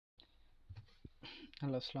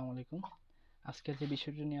Hello, আসসালামু আলাইকুম। আজকে যে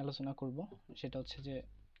বিষয়টি নিয়ে আলোচনা করব সেটা হচ্ছে যে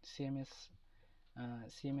সিএমএস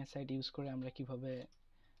সাইট ইউজ করে আমরা কিভাবে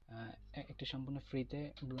একটি সম্পূর্ণ ফ্রিতে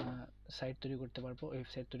সাইট তৈরি করতে পারবো,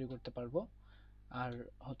 ওয়েবসাইট তৈরি করতে পারবো। আর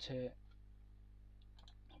হচ্ছে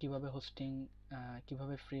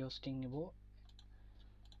কিভাবে ফ্রি হোস্টিং নিব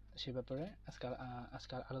সে ব্যাপারে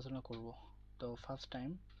আজকে আলোচনা করব। তো ফার্স্ট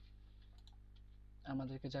টাইম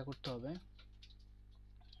আমাদেরকে যা করতে হবে,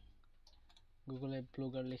 গুগলে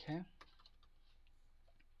ব্লগার লিখে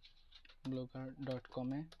blogger.com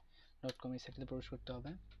এই সাইটে প্রবেশ করতে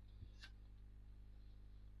হবে।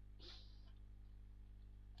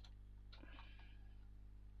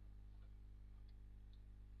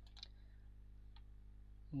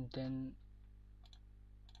 দেন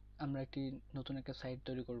আমরা নতুন একটা সাইট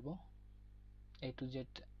তৈরি করব A to Z।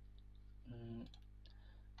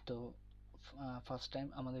 তো ফার্স্ট টাইম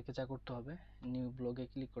আমাদেরকে যা করতে হবে, নিউ ব্লগে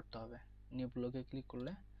ক্লিক করতে হবে। নিউ ব্লগে ক্লিক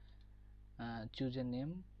করলে choose a name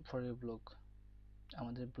for your blog,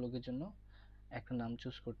 আমাদের ব্লগের জন্য একটা নাম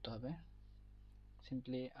চুজ করতে হবে।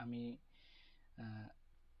 সিম্পলি আমি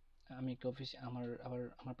একটা আমার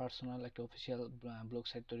পার্সোনাল একটা অফিসিয়াল ব্লগ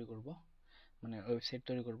সাইট তৈরি করব, মানে ওয়েবসাইট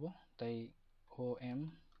তৈরি করব। তাই OM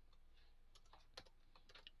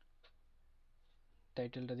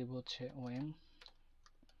টাইটেলটা দিব হচ্ছে OM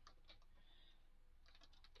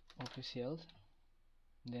অফিসিয়াল,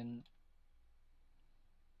 দেন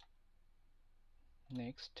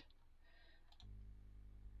নেক্সট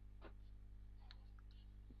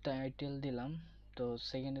টাইটেল দিলাম। তো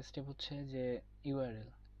সেকেন্ড স্টেপ হচ্ছে যে ইউআরএল,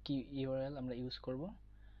 কি ইউআরএল আমরা ইউজ করব।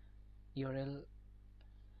 URL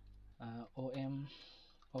OM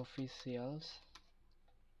officials,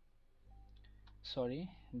 sorry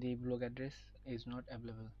the blog address is not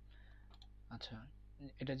available। আচ্ছা,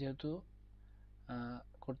 এটা যেহেতু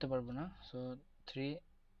করতে পারবো না, সো 3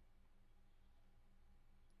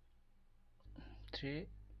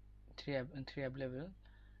 available,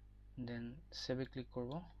 দেন সেভে ক্লিক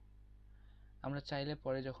করব। আমরা চাইলে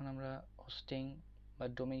পরে যখন আমরা হোস্টিং বা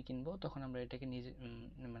ডোমেইন কিনবো তখন আমরা এটাকে নিজে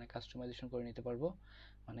মানে কাস্টমাইজেশন করে নিতে পারবো।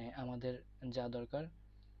 মানে আমাদের যা দরকার,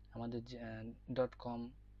 আমাদের .com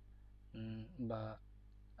বা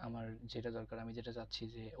আমার যেটা দরকার, আমি যেটা চাচ্ছি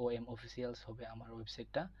যে OM অফিসিয়ালস হবে আমার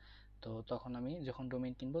ওয়েবসাইটটা। তো তখন আমি যখন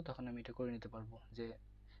ডোমেইন কিনবো তখন আমি এটা করে নিতে পারবো যে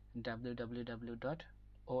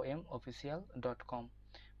www.omofficial.com।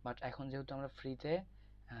 বাট এখন যেহেতু আমরা ফ্রিতে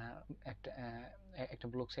একটা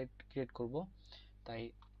ব্লগ সাইট ক্রিয়েট করব, তাই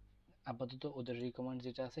আপাতত ওদের রিকমেন্ড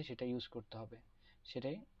যেটা আছে সেটা ইউজ করতে হবে।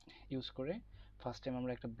 সেটাই ইউজ করে ফার্স্ট টাইম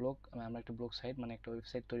আমরা একটা ব্লগ সাইট মানে একটা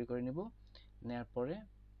ওয়েবসাইট তৈরি করে নিব। নেওয়ার পরে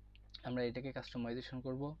আমরা এটাকে কাস্টমাইজেশন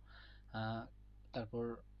করব, তারপর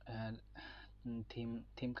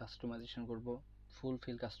থিম কাস্টমাইজেশন করব,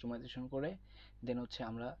 ফুলফিল কাস্টমাইজেশন করে দেন হচ্ছে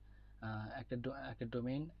আমরা একটা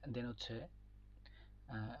ডোমেইন, দেন হচ্ছে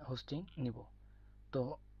হোস্টিং নিব। তো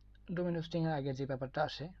ডোমেইন হোস্টিং এর আগে যে ব্যাপারটা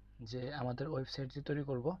আসে যে আমাদের ওয়েবসাইট যে তৈরি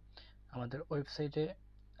করব, আমাদের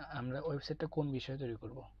ওয়েবসাইটটা কোন বিষয়ে তৈরি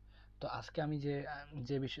করব। তো আজকে আমি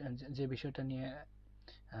যে বিষয়টা নিয়ে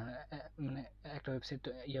মানে একটা ওয়েবসাইট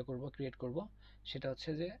ক্রিয়েট করব সেটা হচ্ছে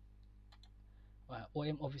যে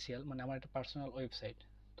OM অফিসিয়াল, মানে আমার একটা পার্সোনাল ওয়েবসাইট।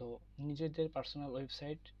 তো নিজেদের পার্সোনাল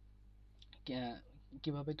ওয়েবসাইট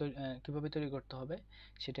কিভাবে তৈরি করতে হবে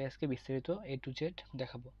সেটা আজকে বিস্তারিত A to Z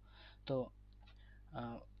দেখাবো। তো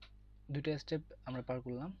দুইটা স্টেপ আমরা পার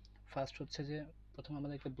করলাম। ফার্স্ট হচ্ছে যে প্রথমে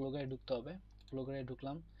আমাদেরকে ব্লগারে ঢুকতে হবে। ব্লগারে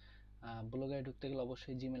ঢুকলাম। ব্লগারে ঢুকতে গেলে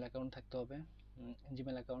অবশ্যই জিমেল অ্যাকাউন্ট থাকতে হবে।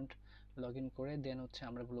 জিমেল অ্যাকাউন্ট লগ ইন করে দেন হচ্ছে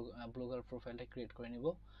আমরা ব্লগার প্রোফাইলটা ক্রিয়েট করে নিব।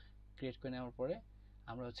 ক্রিয়েট করে নেওয়ার পরে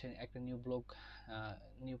আমরা হচ্ছে একটা নিউ ব্লগ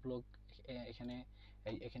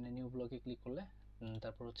এখানে নিউ ব্লগে ক্লিক করলে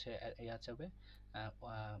তারপর হচ্ছে ইয়া যাবে,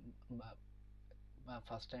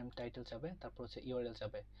 ফার্স্ট টাইম টাইটেল যাবে, তারপর হচ্ছে ইউআরএল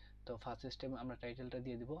যাবে। তো ফার্স্ট স্টেপ আমরা টাইটেলটা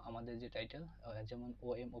দিয়ে দিব আমাদের যে টাইটেল, যেমন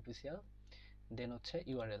OM অফিসিয়াল, দেন হচ্ছে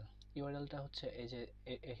ইউআরএলটা হচ্ছে এই যে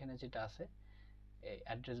এখানে যেটা আছে, এই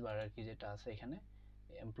অ্যাড্রেস বার আর কি যেটা আছে এখানে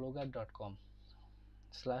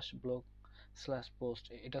blogger.com/blog/post,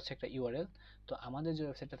 এটা হচ্ছে একটা ইউআরএল। তো আমাদের যে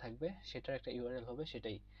ওয়েবসাইটটা থাকবে সেটার একটা ইউআরএল হবে,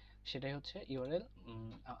 সেটাই হচ্ছে ইউআরএল,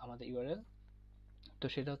 আমাদের ইউআরএল। তো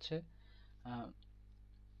সেটা হচ্ছে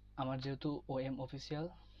আমার যেহেতু OM অফিসিয়াল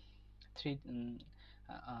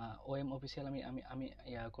আমি আমি আমি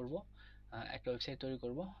ইয়া করব, একটা ওয়েবসাইট তৈরি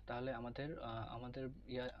করব। তাহলে আমাদের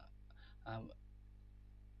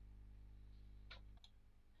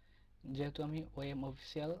যেহেতু আমি OM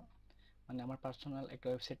অফিসিয়াল মানে আমার পার্সোনাল একটা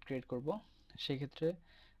ওয়েবসাইট ক্রিয়েট করব, সেই ক্ষেত্রে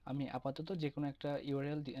আমি আপাতত যে কোনো একটা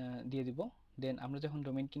ইউআরএল দিয়ে দিব। দেন আমরা যখন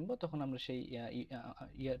ডোমেইন কিনবো তখন আমরা সেই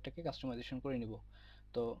ইয়ারটাকে কাস্টমাইজেশন করে নিব।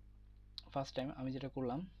 তো ফার্স্ট টাইম আমি যেটা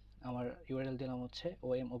করলাম, আমার ইউআরএল দিলাম হচ্ছে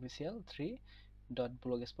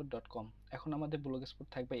omofficial3.blogspot.com। এখন আমাদের ব্লগস্পট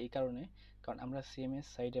থাকবে এই কারণে, কারণ আমরা সিএমএস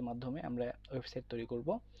সাইটের মাধ্যমে আমরা ওয়েবসাইট তৈরি করব।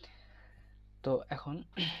 তো এখন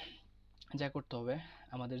যা করতে হবে,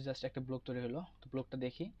 আমাদের জাস্ট একটা ব্লগ তৈরি হলো। তো ব্লগটা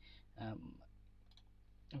দেখি,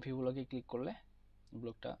 ভিউ ব্লগে ক্লিক করলে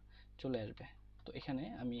ব্লগটা চলে আসবে। তো এখানে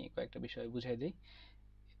আমি কয়েকটা বিষয় বুঝাই দিই।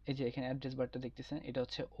 এই যে এখানে অ্যাড্রেস বারটা দেখতেছেন, এটা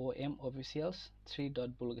হচ্ছে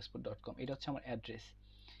omofficials3.blogspot.com, এটা হচ্ছে আমার অ্যাড্রেস,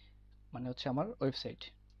 মানে হচ্ছে আমার ওয়েবসাইট।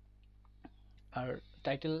 আর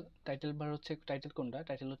টাইটেল বার হচ্ছে, টাইটেল কোনটা,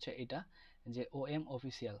 টাইটেল হচ্ছে এটা যে ওএম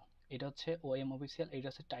অফিসিয়াল, এটা হচ্ছে ওএম অফিসিয়াল, এটা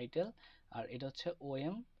হচ্ছে টাইটেল। আর এটা হচ্ছে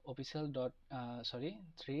OM official dot sorry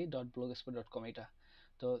 3.blogspot.com এটা।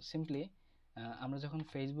 তো সিম্পলি আমরা যখন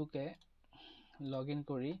ফেসবুকে লগ ইন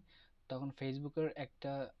করি তখন ফেসবুকের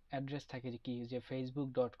একটা অ্যাড্রেস থাকে যে কি, যে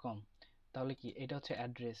facebook.com, তাহলে কি এটা হচ্ছে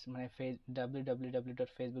অ্যাড্রেস, মানে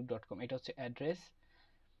www.facebook.com এটা হচ্ছে অ্যাড্রেস।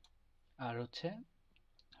 আর হচ্ছে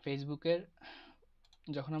ফেসবুকের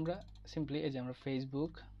যখন আমরা সিম্পলি এই যে আমরা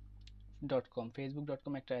facebook.com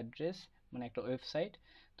একটা অ্যাড্রেস, মানে একটা ওয়েবসাইট।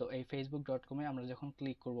 তো এই facebook.com-এ আমরা যখন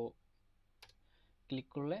ক্লিক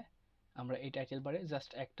করলে আমরা এই টাইটেল বারে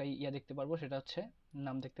জাস্ট একটাই দেখতে পারবো, সেটা হচ্ছে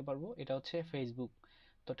নাম দেখতে পারবো, এটা হচ্ছে ফেসবুক।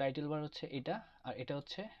 তো টাইটেল বার হচ্ছে এটা, আর এটা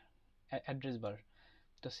হচ্ছে অ্যাড্রেস বার।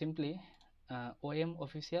 তো সিম্পলি ওএম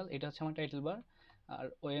অফিসিয়াল এটা হচ্ছে আমার টাইটেল বার, আর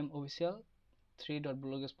ওএম অফিসিয়াল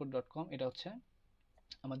 3.blogspot.com এটা হচ্ছে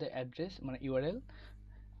আমাদের অ্যাড্রেস, মানে ইউআরএল।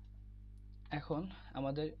 এখন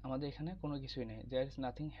আমাদের এখানে কোনো কিছুই নেই, দেয়ার ইজ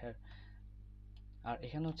নাথিং হেয়ার। আর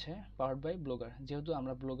এখানে হচ্ছে পাওয়ার্ড বাই ব্লগার, যেহেতু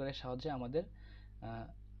আমরা ব্লগারের সাহায্যে আমাদের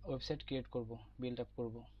ওয়েবসাইট ক্রিয়েট করব, বিল্ড আপ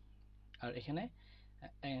করব। আর এখানে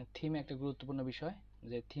থিম একটা গুরুত্বপূর্ণ বিষয়,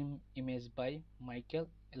 যে থিম ইমেজ বাই মাইকেল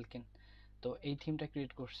এলকেন। তো এই থিমটা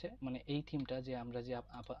ক্রিয়েট করছে, মানে এই থিমটা যে আমরা যে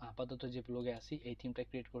আপাতত যে ব্লগে আছি এই থিমটা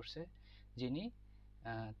ক্রিয়েট করছে যিনি,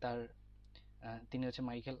 তিনি হচ্ছে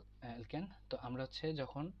মাইকেল এলকেন। তো আমরা হচ্ছে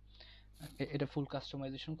যখন এটা ফুল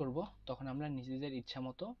কাস্টমাইজেশন করব তখন আমরা নিজেদের ইচ্ছা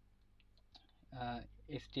মতো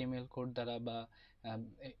HTML কোড দ্বারা বা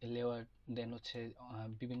লেয়ার, দেন হচ্ছে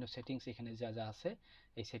বিভিন্ন সেটিংস এখানে যা যা আছে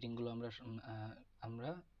এই সেটিংগুলো আমরা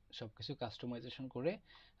সবকিছু কাস্টমাইজেশন করে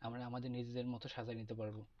আমরা আমাদের নিজেদের মতো সাজিয়ে নিতে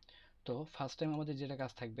পারবো। তো ফার্স্ট টাইম আমাদের যেটা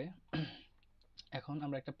কাজ থাকবে, এখন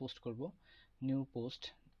আমরা একটা পোস্ট করব, নিউ পোস্ট।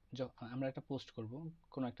 আমরা একটা পোস্ট করব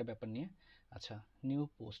কোনো একটা ব্যাপার নিয়ে। আচ্ছা, নিউ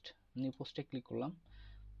পোস্টে ক্লিক করলাম।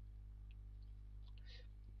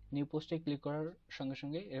 নিউ পোস্টে ক্লিক করার সঙ্গে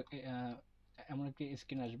সঙ্গে এমন একটি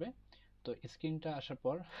স্ক্রিন আসবে। তো স্ক্রিনটা আসার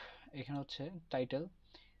পর এখানে হচ্ছে টাইটেল,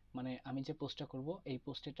 মানে আমি যে পোস্টটা করব এই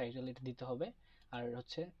পোস্টের টাইটেল এটা দিতে হবে, আর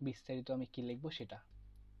হচ্ছে বিস্তারিত আমি কি লিখবো সেটা।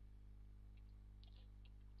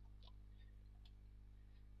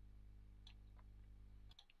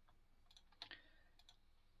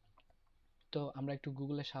 তো আমরা একটু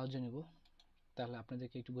গুগলের সাহায্য নেব, তাহলে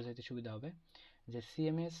আপনাদেরকে একটু বোঝাতে সুবিধা হবে যে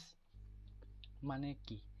সিএমএস মানে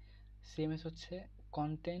কি। সিএমএস হচ্ছে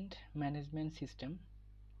কন্টেন্ট ম্যানেজমেন্ট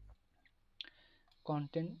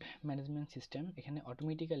সিস্টেম। এখানে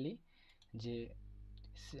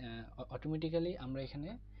অটোমেটিক্যালি আমরা এখানে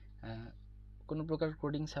কোনো প্রকার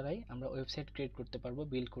কোডিং ছাড়াই আমরা ওয়েবসাইট ক্রিয়েট করতে পারবো,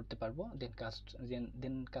 বিল্ড করতে পারবো।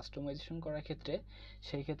 দেন কাস্টমাইজেশন করার ক্ষেত্রে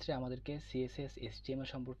সেই ক্ষেত্রে আমাদেরকে সিএসএস এইচটিএমএল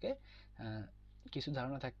সম্পর্কে কিছু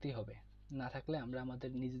ধারণা থাকতেই হবে, না থাকলে আমরা আমাদের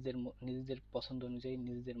নিজেদের পছন্দ অনুযায়ী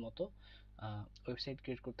নিজেদের মতো ওয়েবসাইট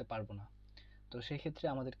ক্রিয়েট করতে পারবো না। তো সেই ক্ষেত্রে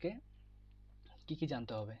আমাদেরকে কি কি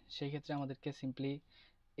জানতে হবে, সেই ক্ষেত্রে আমাদেরকে সিম্পলি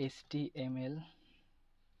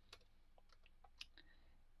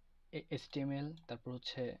এইচটিএমএল, তারপর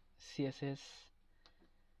হচ্ছে সিএসএস,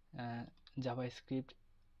 জাভাস্ক্রিপ্ট,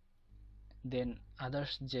 দেন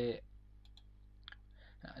আদার্স যে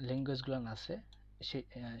ল্যাঙ্গুয়েজগুলো আছে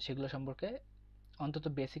সেগুলো সম্পর্কে অন্তত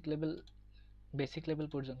বেসিক লেভেল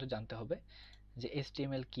পর্যন্ত জানতে হবে, যে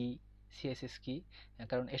এইচটিএমএল কি, সিএসএস কি।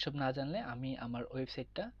 কারণ এসব না জানলে আমি আমার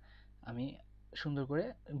ওয়েবসাইটটা আমি সুন্দর করে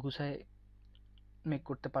গুছায় মেক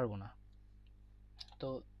করতে পারবো না। তো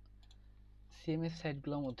সিএমএস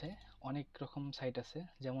সাইটগুলোর মধ্যে অনেক রকম সাইট আছে,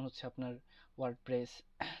 যেমন হচ্ছে আপনার ওয়ার্ডপ্রেস,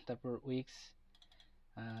 তারপর উইক্স।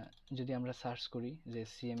 যদি আমরা সার্চ করি যে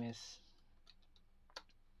CMS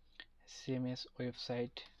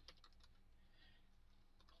website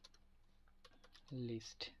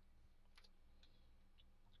list,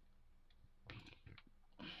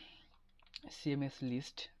 CMS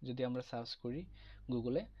list যদি আমরা সার্চ করি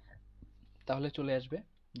গুগলে, তাহলে চলে আসবে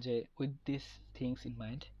যে with this things in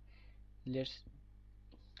mind let's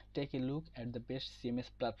take a look at the best CMS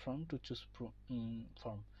platform to choose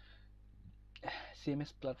from.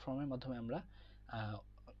 CMS প্ল্যাটফর্মের মাধ্যমে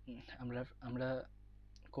আমরা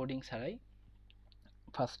কোডিং ছাড়াই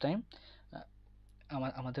ফার্স্ট টাইম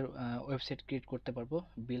আমাদের ওয়েবসাইট ক্রিয়েট করতে পারবো,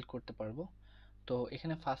 বিল্ড করতে পারবো। তো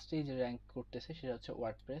এখানে ফার্স্টেই যে র্যাঙ্ক করতেছে সেটা হচ্ছে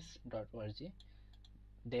wordpress.org,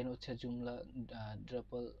 দেন হচ্ছে জুমলা,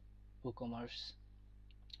 ড্রপল, WooCommerce,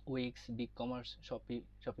 weeks, big commerce,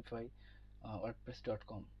 Shopify,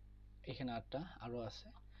 wordpress.com, এখানে আরও আছে।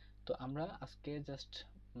 তো আমরা আজকে জাস্ট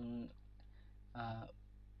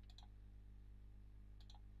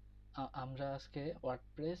আমরা আজকে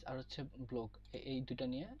ওয়ার্ডপ্রেস আর হচ্ছে ব্লগ, এই দুটা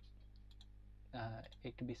নিয়ে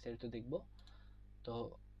একটু বিস্তারিত দেখব। তো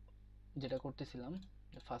যেটা করতেছিলাম,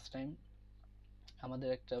 ফার্স্ট টাইম আমাদের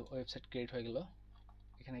একটা ওয়েবসাইট ক্রিয়েট হয়ে গেল,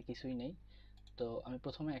 এখানে কিছুই নেই। তো আমি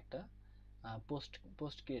প্রথমে একটা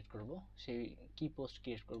পোস্ট ক্রিয়েট করব। সেই কি পোস্ট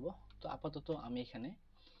ক্রিয়েট করব? তো আপাতত আমি এখানে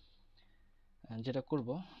যেটা করব,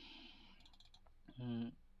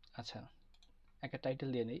 আচ্ছা একটা টাইটেল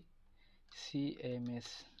দিয়ে নেই, CMS,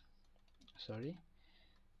 sorry,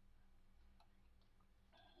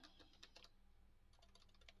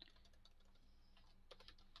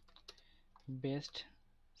 best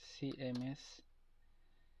CMS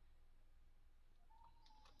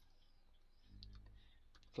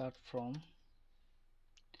platform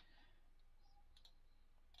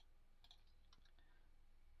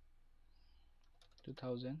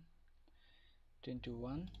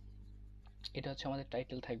 2021, এটা হচ্ছে আমাদের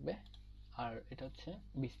টাইটেল থাকবে, আর এটা হচ্ছে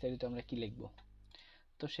বিস্তারিত আমরা কি লিখব।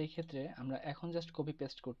 তো সেই ক্ষেত্রে আমরা এখন জাস্ট কপি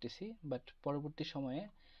পেস্ট করতেছি, বাট পরবর্তী সময়ে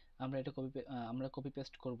আমরা কপি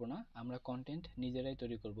পেস্ট করব না, আমরা কন্টেন্ট নিজেরাই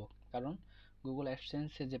তৈরি করব। কারণ গুগল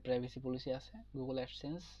অ্যাডসেন্সে যে প্রাইভেসি পলিসি আছে, গুগল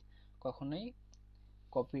অ্যাডসেন্স কখনোই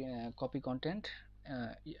কপি কন্টেন্ট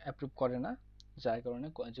অ্যাপ্রুভ করে না। যার কারণে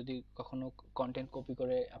যদি কখনো কন্টেন্ট কপি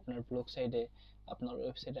করে আপনার ব্লগ সাইটে, আপনার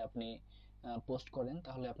ওয়েবসাইটে আপনি পোস্ট করেন,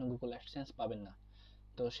 তাহলে আপনি গুগল অ্যাডসেন্স পাবেন না।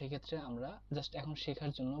 তো সেই ক্ষেত্রে আমরা জাস্ট এখন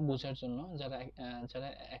শেখার জন্য, বোঝার জন্য, যারা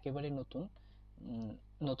একেবারে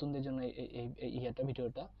নতুনদের জন্য এই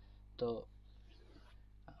ভিডিওটা। তো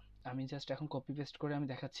আমি জাস্ট এখন কপি পেস্ট করে আমি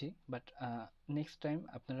দেখাচ্ছি, বাট নেক্সট টাইম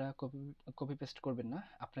আপনারা কপি পেস্ট করবেন না,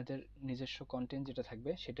 আপনাদের নিজস্ব কন্টেন্ট যেটা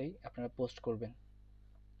থাকবে সেটাই আপনারা পোস্ট করবেন।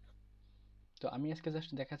 তো আমি আজকে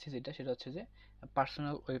জাস্ট দেখাচ্ছি সেটা হচ্ছে যে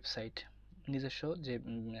পার্সোনাল ওয়েবসাইট, নিজস্ব যে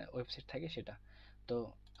ওয়েবসাইট থাকে সেটা। তো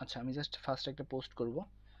আচ্ছা, আমি জাস্ট ফার্স্ট একটা পোস্ট করব।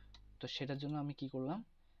 তো সেটার জন্য আমি কি করলাম,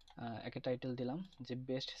 একটা টাইটেল দিলাম যে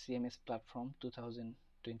বেস্ট সিএমএস প্ল্যাটফর্ম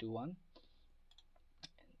 2021,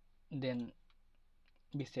 দেন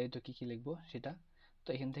বিস্তারিত কি কি লিখবো সেটা। তো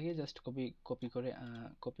এখান থেকে জাস্ট কপি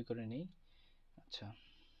করে নেই।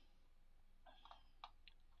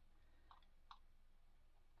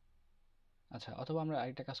 আচ্ছা, অথবা আমরা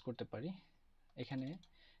আরেকটা কাজ করতে পারি, এখানে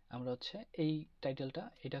আমরা হচ্ছে এই টাইটেলটা,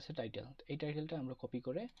 এটা হচ্ছে টাইটেল, এই টাইটেলটা আমরা কপি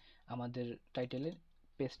করে আমাদের টাইটেলে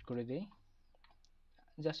পেস্ট করে দেই।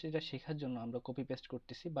 জাস্ট এটা শেখার জন্য আমরা কপি পেস্ট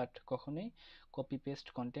করতেছি, বাট কখনোই কপি পেস্ট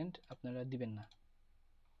কন্টেন্ট আপনারা দিবেন না।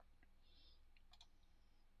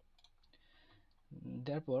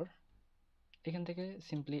 দেওয়ার পর এখান থেকে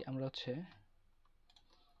সিম্পলি আমরা হচ্ছে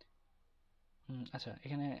আচ্ছা,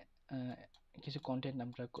 এখানে কিছু কন্টেন্ট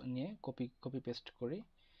আমরা নিয়ে কপি পেস্ট করি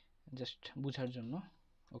জাস্ট বোঝার জন্য।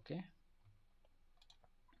 ওকে,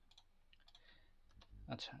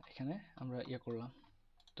 আচ্ছা, এখানে আমরা করলাম।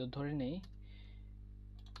 তো ধরে নেই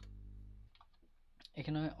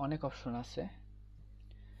এখানে অনেক অপশন আছে।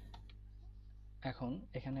 এখন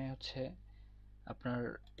এখানে হচ্ছে আপনার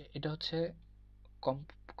এটা হচ্ছে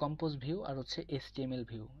কম্পোজ ভিউ আর হচ্ছে HTML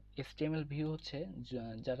ভিউ। HTML ভিউ হচ্ছে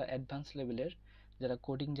যারা অ্যাডভান্স লেভেলের, যারা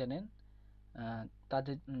কোডিং জানেন,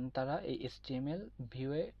 তারা এই HTML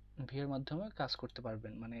ভিউয়ের মাধ্যমে কাজ করতে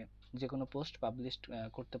পারবেন, মানে যে কোনো পোস্ট পাবলিশ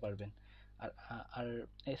করতে পারবেন। আর আর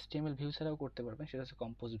HTML ভিউ ছাড়াও করতে পারবেন, সেটা হচ্ছে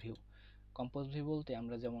কম্পোজ ভিউ। কম্পোজ ভিউ বলতে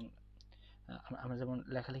আমরা যেমন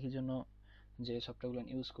লেখালেখির জন্য যে সফটওয়্যারগুলো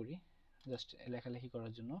ইউজ করি, জাস্ট লেখালেখি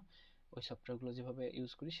করার জন্য ওই সফটওয়্যারগুলো যেভাবে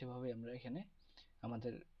ইউজ করি সেভাবে আমরা এখানে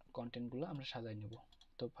আমাদের কন্টেন্টগুলো আমরা সাজাই নেব।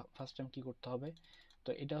 তো ফার্স্ট টাইম কি করতে হবে, তো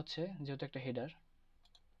এটা হচ্ছে যেহেতু একটা হেডার,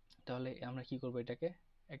 তাহলে আমরা কি করব, এটাকে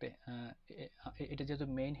একটা এটা যেহেতু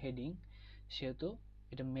মেইন হেডিং, সেহেতু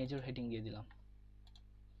এটা মেজর হেডিং দিয়ে দিলাম।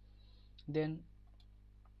 দেন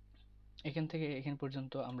এখান থেকে এখান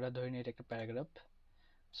পর্যন্ত আমরা ধরে নিই এটা একটা প্যারাগ্রাফ।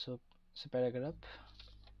 সো প্যারাগ্রাফ,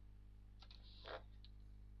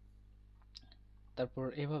 তারপর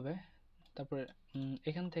এইভাবে, তারপর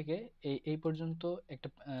এখান থেকে এই পর্যন্ত একটা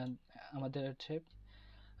আমাদের হচ্ছে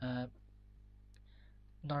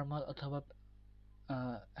নর্মাল অথবা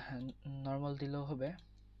নর্মাল দিলেও হবে।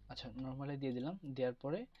 আচ্ছা, নর্মালি দিয়ে দিলাম। দেওয়ার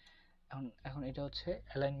পরে এখন এটা হচ্ছে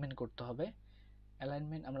অ্যালাইনমেন্ট করতে হবে।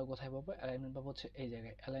 অ্যালাইনমেন্ট আমরা কোথায় পাবো? অ্যালাইনমেন্ট পাবো হচ্ছে এই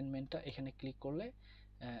জায়গায়। অ্যালাইনমেন্টটা এখানে ক্লিক করলে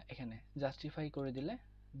এখানে জাস্টিফাই করে দিলে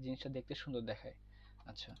জিনিসটা দেখতে সুন্দর দেখায়।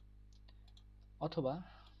 আচ্ছা, অথবা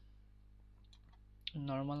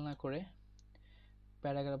নর্মাল না করে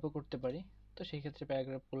প্যারাগ্রাফও করতে পারি, তো সেই ক্ষেত্রে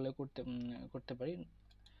প্যারাগ্রাফ করলেও করতে পারি,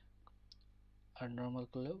 আর নর্মাল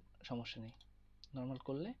করলেও সমস্যা নেই। নর্মাল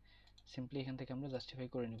করলে সিম্পলি এখান থেকে আমরা জাস্টিফাই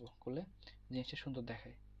করে নিব, করলে জিনিসটা সুন্দর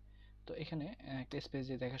দেখায়। তো এখানে একটা স্পেস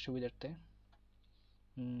দিয়ে দেখার সুবিধার্থে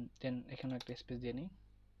দেন এখানেও একটা স্পেস দিয়ে নিই,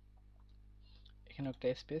 এখানেও একটা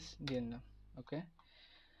স্পেস দিয়ে নিলাম। ওকে,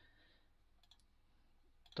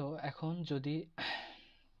 তো এখন যদি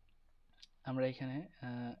আমরা এখানে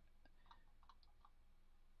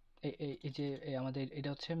এই যে আমাদের এটা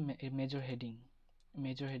হচ্ছে মেজর হেডিং,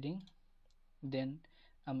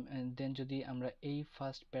 দেন যদি আমরা এই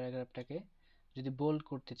ফার্স্ট প্যারাগ্রাফটাকে যদি বোল্ড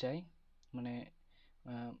করতে চাই, মানে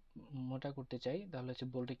মোটা করতে চাই, তাহলে হচ্ছে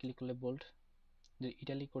বোল্ডে ক্লিক করলে বোল্ড, যদি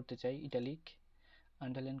ইটালিক করতে চাই ইটালিক,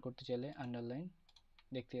 আন্ডারলাইন করতে চাইলে আন্ডারলাইন,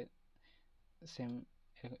 দেখতে সেম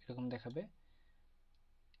এরকম দেখাবে।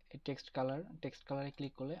 টেক্সট কালারে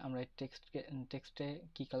ক্লিক করলে আমরা টেক্সটে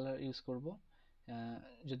কি কালার ইউজ করব,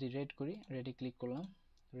 যদি রেড করি, রেডে ক্লিক করলাম,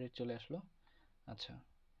 রেড চলে আসলো। আচ্ছা,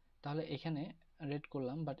 তাহলে এখানে রেড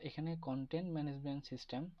করলাম, বাট এখানে কন্টেন্ট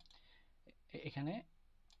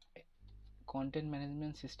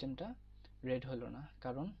ম্যানেজমেন্ট সিস্টেমটা রেড হলো না।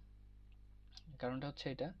 কারণটা হচ্ছে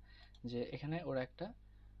এটা, যে এখানে ওরা একটা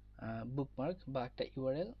বুকমার্ক বা একটা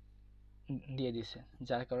ইউআরএল দিয়ে দিছে,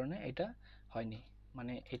 যার কারণে এটা হয়নি।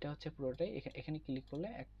 মানে এটা হচ্ছে পুরোটাই এখানে ক্লিক করলে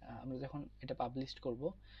আমরা যখন এটা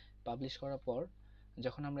পাবলিশ করার পর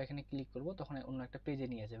যখন আমরা এখানে ক্লিক করব, তখন অন্য একটা পেজে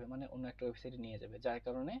নিয়ে যাবে, মানে অন্য একটা ওয়েবসাইটে নিয়ে যাবে, যার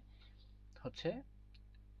কারণে হচ্ছে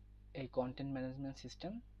এই কন্টেন্ট ম্যানেজমেন্ট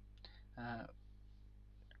সিস্টেম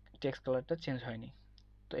টেক্সট কালারটা চেঞ্জ হয়নি।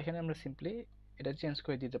 তো এখানে আমরা সিম্পলি এটা চেঞ্জ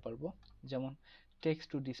করে দিতে পারবো, যেমন টেক্সট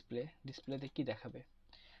টু ডিসপ্লেতে কি দেখাবে।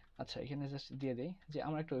 আচ্ছা, এখানে জাস্ট দিয়ে দেই যে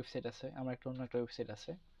আমার একটা ওয়েবসাইট আছে, অন্য একটা ওয়েবসাইট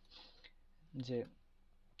আছে, যে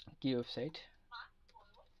কি ওয়েবসাইট,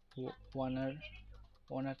 ওয়ানার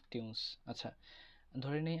টিউনস। আচ্ছা,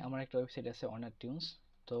 ধরে নেই আমার একটা ওয়েবসাইট আছে ওয়ানার টিউনস।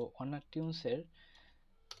 তো ওয়ানার টিউনসের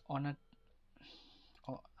ওয়ানার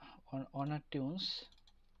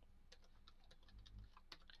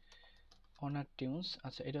টিউনস,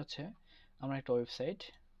 আচ্ছা এটা হচ্ছে আমার একটা ওয়েবসাইট।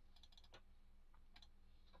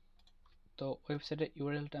 তো ওয়েবসাইটের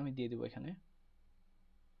ইউআরএলটা আমি দিয়ে দেবো এখানে,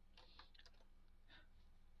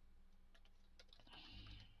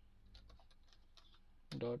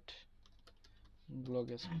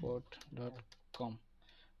 .blogspot.com।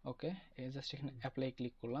 ওকে, এই জাস্ট এখানে অ্যাপ্লাই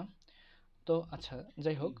ক্লিক করলাম। তো আচ্ছা,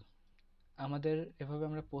 যাই হোক, আমাদের এভাবে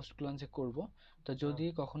আমরা পোস্টগুলো যে করব। তো যদি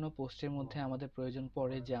কখনো পোস্টের মধ্যে আমাদের প্রয়োজন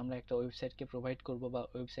পড়ে যে আমরা একটা ওয়েবসাইটকে প্রোভাইড করব, বা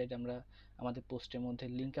ওয়েবসাইট আমরা আমাদের পোস্টের মধ্যে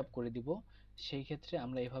লিংক আপ করে দিব, সেই ক্ষেত্রে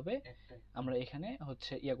আমরা এখানে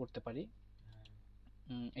হচ্ছে করতে পারি,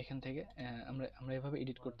 এখান থেকে আমরা এভাবে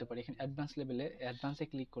এডিট করতে পারি। এখানে অ্যাডভান্সে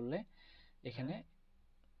ক্লিক করলে এখানে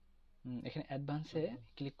অ্যাডভান্সে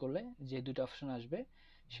ক্লিক করলে যে দুটো অপশন আসবে,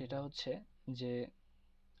 সেটা হচ্ছে যে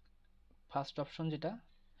ফার্স্ট অপশন যেটা,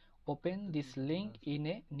 open this link in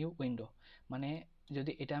a new window, মানে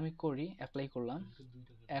যদি এটা আমি করি, অ্যাপ্লাই করলাম,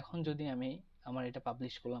 এখন যদি আমি আমার এটা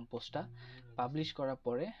পাবলিশ করলাম, পোস্টটা পাবলিশ করার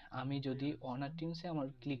পরে আমি যদি অনার টিউনসে আমার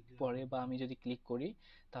ক্লিক পড়ে, বা আমি যদি ক্লিক করি,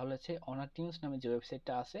 তাহলে হচ্ছে অনার টিউনস নামে যে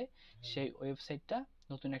ওয়েবসাইটটা আছে, সেই ওয়েবসাইটটা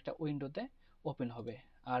নতুন একটা উইন্ডোতে ওপেন হবে।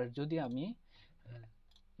 আর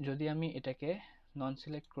যদি আমি এটাকে নন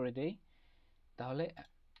সিলেক্ট করে দেই, তাহলে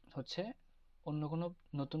হচ্ছে অন্য কোনো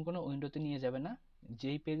নতুন কোনো উইন্ডোতে নিয়ে যাবে না,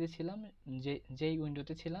 যেই পেজে ছিলাম, যেই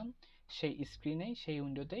উইন্ডোতে ছিলাম, সেই স্ক্রিনেই, সেই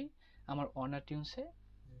উইন্ডোতেই আমার অনার টিউনসে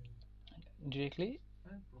ডিরেক্টলি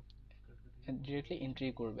এন্ট্রি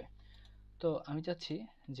করবে। তো আমি চাচ্ছি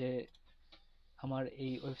যে আমার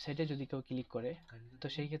এই ওয়েবসাইটে যদি কেউ ক্লিক করে, তো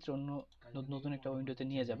সেই ক্ষেত্রে অন্য নতুন একটা উইন্ডোতে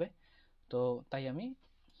নিয়ে যাবে, তো তাই আমি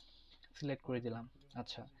সিলেক্ট করে দিলাম।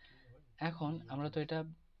 আচ্ছা, এখন আমরা তো এটা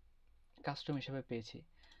কাস্টম হিসেবে পেয়েছি।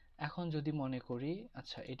 এখন যদি মনে করি,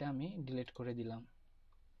 আচ্ছা এটা আমি ডিলিট করে দিলাম,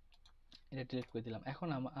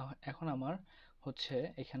 এখন আমার হচ্ছে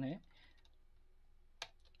এখানে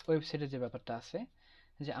ওয়েবসাইটে যে ব্যাপারটা আছে,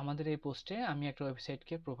 যে আমাদের এই পোস্টে আমি একটা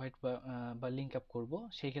ওয়েবসাইটকে প্রোভাইড বা লিঙ্ক আপ করব,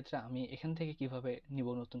 সেই ক্ষেত্রে আমি এখান থেকে কিভাবে নিব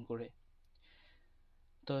নতুন করে।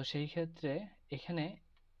 তো সেই ক্ষেত্রে এখানে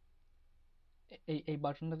এই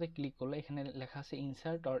বাটনটাতে ক্লিক করলে এখানে লেখা আছে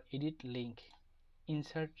insert or edit link.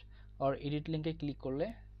 Insert or edit লিঙ্কে ক্লিক করলে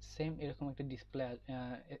সেম এরকম একটা ডিসপ্লে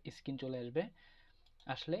স্ক্রিন চলে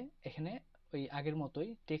আসলে এখানে ওই আগের মতোই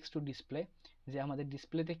টেক্সট টু ডিসপ্লে, যে আমাদের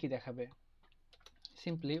ডিসপ্লেতে কি দেখাবে,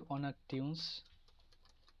 সিম্পলি অনার টিউনস,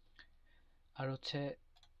 আর হচ্ছে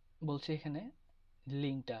বলছি এখানে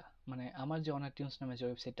লিঙ্কটা, মানে আমার যে অনার টিউনস নামে যে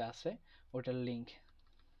ওয়েবসাইটটা আছে, ওটার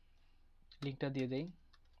লিঙ্কটা দিয়ে দেই,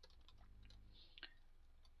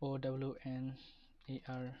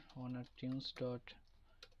 OWNER onertunes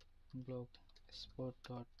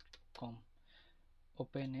blogspot.com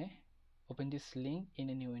open this link in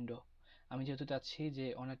a new window। আমি যেহেতু চাচ্ছি যে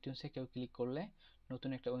অনার টিউনসে কেউ ক্লিক করলে নতুন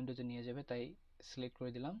একটা উইন্ডোতে নিয়ে যাবে, তাই সিলেক্ট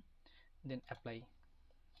করে দিলাম, দেন অ্যাপ্লাই,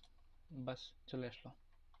 বাস চলে আসলো।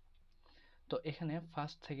 তো এখানে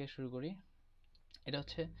ফার্স্ট থেকে শুরু করি। এটা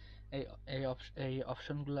হচ্ছে এই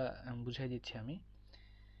অপশনগুলো বুঝাই দিচ্ছি আমি।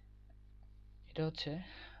 এটা হচ্ছে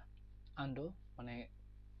আন্ডু, মানে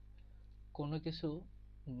কোনো কিছু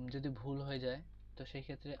যদি ভুল হয়ে যায় তো সেই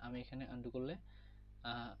ক্ষেত্রে আমি এখানে আন্ডু করলে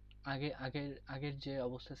আগের যে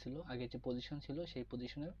অবস্থা ছিল, আগের যে পজিশন ছিল সেই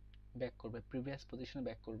পজিশনে ব্যাক করবে, প্রিভিয়াস পজিশনে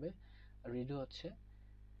ব্যাক করবে। রিডু হচ্ছে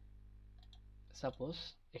সাপোজ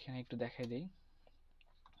এখানে একটু দেখাই দেই,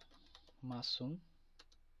 মাসুম,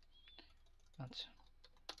 আচ্ছা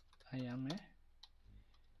I M a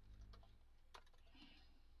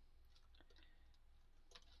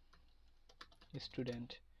student,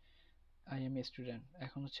 I M a student.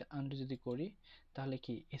 এখন হচ্ছে আন্ডু যদি করি তাহলে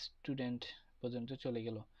কি স্টুডেন্ট পর্যন্ত চলে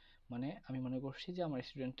গেল, মানে আমি মনে করছি যে আমার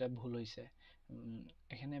স্টুডেন্টটা ভুল হয়েছে,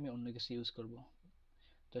 এখানে আমি অন্য কিছু ইউজ করব।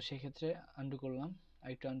 তো সেক্ষেত্রে আন্ডু করলাম,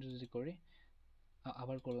 আরেকটু আন্ডু যদি করি,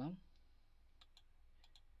 আবার করলাম,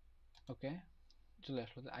 ওকে চলে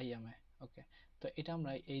আসলো আই এম এ। ওকে, তো এটা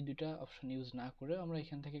আমরা এই দুটা অপশন ইউজ না করে আমরা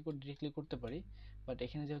এখান থেকে ডিরেক্টলি করতে পারি, বাট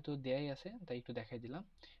এখানে যেহেতু দেয়াই আছে তাই একটু দেখাই দিলাম।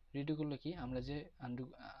 রিডু করলে কি, আমরা যে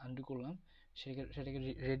আন্ডু করলাম সেটাকে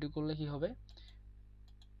রিডু করলে কি হবে,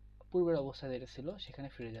 পূর্বের অবস্থায় যেটা ছিল সেখানে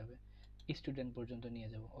ফিরে যাবে, স্টুডেন্ট পর্যন্ত নিয়ে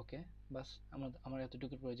যাব। ওকে, বাস আমার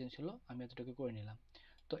এতটুকুর প্রয়োজন ছিল, আমি এতটুকু করে নিলাম।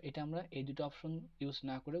 তো এটা আমরা এই দুটো অপশন ইউজ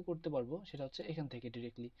না করেও করতে পারবো, সেটা হচ্ছে এখান থেকে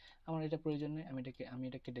ডিরেক্টলি। আমার এটা প্রয়োজন নেই, আমি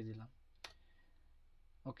এটা কেটে দিলাম।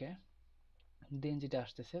 ওকে, দেন যেটা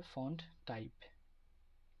আসতেছে ফন্ট টাইপ।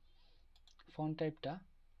 ফন্ট টাইপটা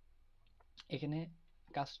এখানে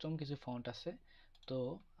কাস্টম কিছু ফন্ট আছে। তো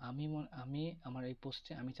আমি আমার এই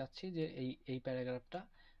পোস্টে আমি চাচ্ছি যে এই প্যারাগ্রাফটা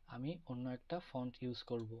আমি অন্য একটা ফন্ট ইউজ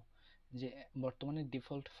করব, যে বর্তমানে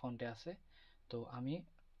ডিফল্ট ফন্টে আছে, তো আমি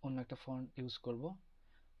অন্য একটা ফন্ট ইউজ করব।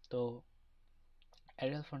 তো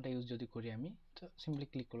এরিয়াল ফন্টটা ইউজ যদি করি আমি, তো সিম্পলি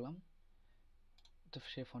ক্লিক করলাম, তো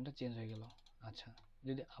সেই ফন্টটা চেঞ্জ হয়ে গেল। আচ্ছা,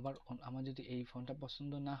 যদি আবার আমার যদি এই ফন্টটা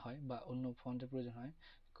পছন্দ না হয় বা অন্য ফন্টের প্রয়োজন হয়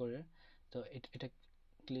করে, তো এটা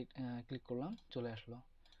ক্লিক করলাম, চলে আসলো।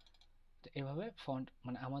 তো এভাবে ফন্ট,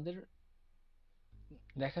 মানে আমাদের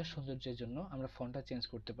দেখার সৌন্দর্যের জন্য আমরা ফন্টটা চেঞ্জ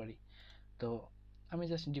করতে পারি। তো আমি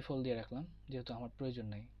জাস্ট ডিফল্ট দিয়ে রাখলাম যেহেতু আমার প্রয়োজন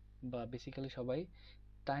নাই, বা বেসিক্যালি সবাই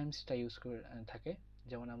টাইমসটা ইউজ করে থাকে,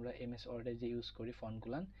 যেমন আমরা এমএস ওয়ার্ডে যে ইউজ করি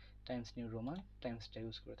ফন্টগুলান, টাইমস নিউ রোমান টাইমসটা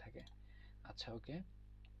ইউজ করে থাকে। আচ্ছা, ওকে,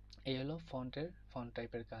 এই হলো ফন্ট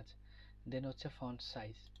টাইপের কাজ। দেন হচ্ছে ফন্ট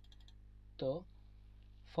সাইজ। তো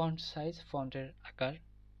ফন্ট সাইজ, ফন্টের আকার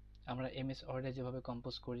আমরা এমএস ওয়ার্ডে যেভাবে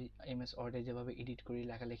কম্পোজ করি, এমএস ওয়ার্ডে যেভাবে এডিট করি,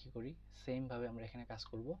 লেখালেখি করি, সেম ভাবে আমরা এখানে কাজ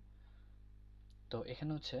করব। তো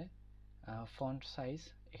এখানে হচ্ছে ফন্ট সাইজ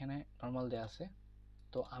এখানে নর্মাল দেয়া আছে।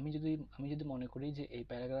 তো আমি যদি মনে করি যে এই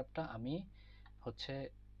প্যারাগ্রাফটা আমি হচ্ছে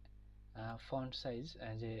ফন্ট সাইজ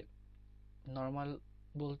যে নর্মাল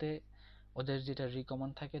বলতে ওদের যেটা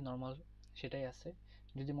রিকমেন্ড থাকে নর্মাল সেটাই আছে।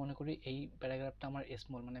 যদি মনে করি এই প্যারাগ্রাফটা আমার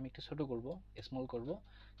স্মল, মানে আমি একটু ছোট করব, স্মল করব,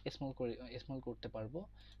 স্মল করতে পারবো।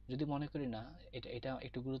 যদি মনে করি না এটা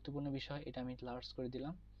একটু গুরুত্বপূর্ণ বিষয়, এটা আমি লার্জ করে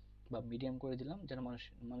দিলাম বা মিডিয়াম করে দিলাম, যেন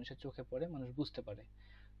মানুষের চোখে পড়ে, মানুষ বুঝতে পারে।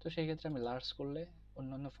 তো সেই ক্ষেত্রে আমি লার্জ করলে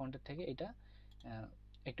অন্যান্য ফন্টের থেকে এটা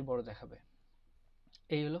একটু বড় দেখাবে।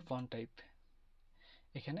 এই হলো ফন্ট টাইপ।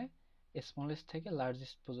 এখানে স্মলেস্ট থেকে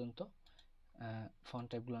লার্জেস্ট পর্যন্ত ফন্ট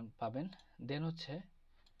টাইপগুলো পাবেন। দেন হচ্ছে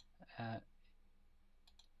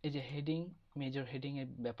এই যে হেডিং, মেজর হেডিং এর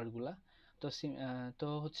ব্যাপারগুলা। তো তো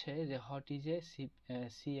হচ্ছে যে what is a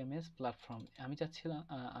CMS platform, আমি চাচ্ছিলাম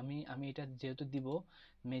আমি এটা যেহেতু দিব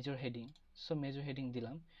major heading, so major heading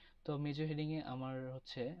দিলাম। তো মেজর হেডিং এ আমার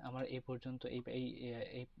হচ্ছে আমার এই পর্যন্ত এই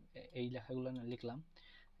এই লেখাগুলো লিখলাম,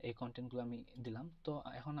 এই কন্টেন্টগুলো আমি দিলাম। তো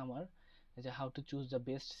এখন আমার যে how to choose the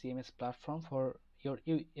best CMS platform for your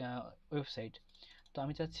website, তো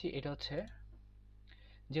আমি চাচ্ছি এটা হচ্ছে,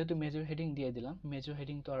 যেহেতু মেজর হেডিং দিয়ে দিলাম, মেজর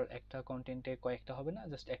হেডিং তো আর একটা কন্টেন্টে কয়েকটা হবে না,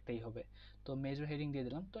 জাস্ট একটাই হবে। তো মেজর হেডিং দিয়ে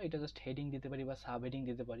দিলাম, তো এটা জাস্ট হেডিং দিতে পারি বা সাব হেডিং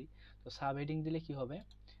দিতে পারি। তো সাব হেডিং দিলে কি হবে,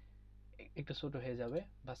 একটু ছোট হয়ে যাবে,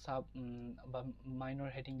 বা বা মাইনর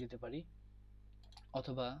হেডিং দিতে পারি,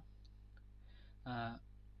 অথবা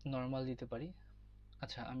নর্মাল দিতে পারি।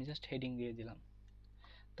 আচ্ছা, আমি জাস্ট হেডিং দিয়ে দিলাম,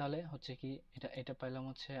 তাহলে হচ্ছে কি এটা পাইলাম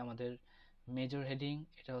হচ্ছে আমাদের মেজর হেডিং,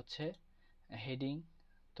 এটা হচ্ছে হেডিং।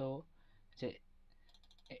 তো যে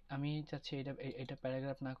আমি চাচ্ছি এটা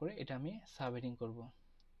প্যারাগ্রাফ না করে এটা আমি সাব হেডিং করব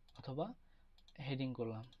অথবা হেডিং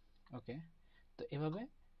করলাম। ওকে, তো এভাবে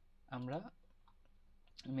আমরা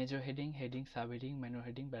major heading, sub heading, minor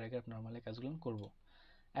heading, paragraph, নরমালের কাজগুলো করব।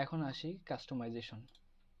 এখন আসি কাস্টমাইজেশন।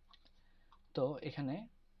 তো এখানে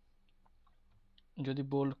যদি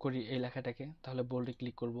বোল্ড করি এই লেখাটাকে, তাহলে বোল্ডে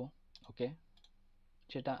ক্লিক করব। ওকে,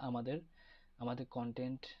 সেটা আমাদের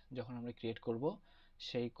কন্টেন্ট যখন আমরা ক্রিয়েট করব,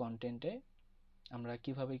 সেই কন্টেন্টে আমরা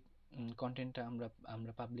কিভাবে কন্টেন্টটা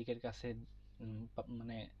আমরা পাবলিকের কাছে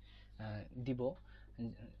মানে দিব,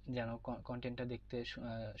 যেন কন্টেন্টটা দেখতে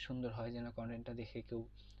সুন্দর হয়, যেন কন্টেন্টটা দেখে কেউ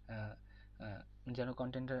যেন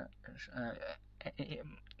কন্টেন্টটা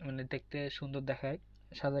মানে দেখতে সুন্দর দেখায়,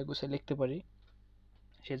 সাজায় গুছিয়ে লিখতে পারি।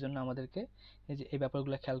 সেজন্য আমাদেরকে এই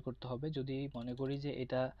ব্যাপারগুলো খেয়াল করতে হবে। যদি মনে করি যে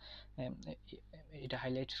এটা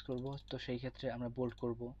হাইলাইটস করব, তো সেই ক্ষেত্রে আমরা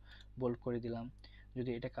বোল্ড করে দিলাম। যদি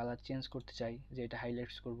এটা কালার চেঞ্জ করতে চাই, যে এটা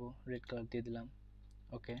হাইলাইটস করব, রেড কালার দিয়ে দিলাম।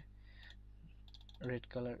 ওকে, রেড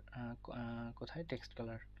কালার কোথায়, টেক্সট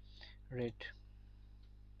কালার রেড।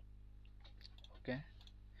 ওকে,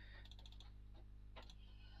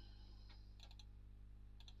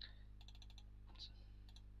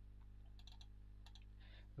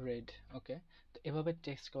 রেড। ওকে, তো এভাবে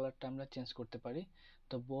টেক্সট কালারটা আমরা চেঞ্জ করতে পারি।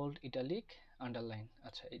 তো বোল্ড, ইটালিক, আন্ডারলাইন।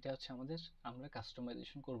 আচ্ছা, এটা হচ্ছে আমরা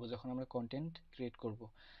কাস্টমাইজেশন করব যখন আমরা কন্টেন্ট ক্রিয়েট করব।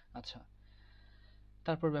 আচ্ছা,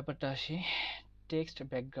 তারপর ব্যাপারটা আসি টেক্সট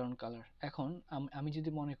ব্যাকগ্রাউন্ড কালার। এখন আমি যদি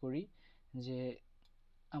মনে করি যে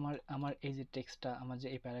আমার এই যে টেক্সটটা, আমার যে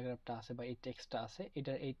এই প্যারাগ্রাফটা আছে বা এই টেক্সটটা আছে,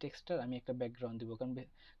 এই টেক্সটটার আমি একটা ব্যাকগ্রাউন্ড দিব।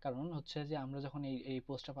 কারণ হচ্ছে যে আমরা যখন এই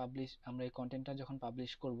পোস্টটা আমরা এই কন্টেন্টটা যখন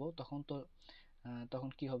পাবলিশ করব, তখন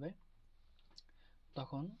কি হবে,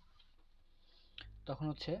 তখন তখন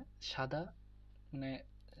হচ্ছে সাদা, মানে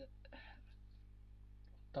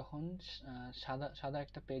তখন সাদা সাদা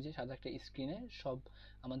একটা পেজে, সাদা একটা স্ক্রিনে সব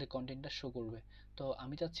আমাদের কন্টেন্টটা শো করবে। তো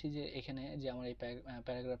আমি চাচ্ছি যে এখানে যে আমার এই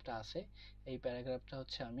প্যারাগ্রাফটা আছে, এই প্যারাগ্রাফটা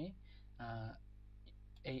হচ্ছে আমি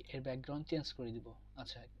এর ব্যাকগ্রাউন্ড চেঞ্জ করে দিব।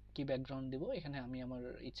 আচ্ছা, কি ব্যাকগ্রাউন্ড দিব, এখানে আমি আমার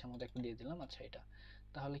ইচ্ছা মতো একটা দিয়ে দিলাম। আচ্ছা, এটা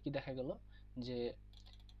তাহলে কি দেখা গেল যে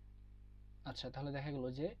তাহলে দেখা গেল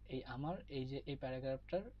যে এই যে এই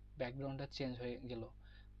প্যারাগ্রাফটার ব্যাকগ্রাউন্ডটা চেঞ্জ হয়ে গেল।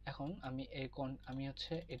 এখন আমি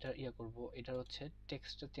হচ্ছে এটা করব, এটার হচ্ছে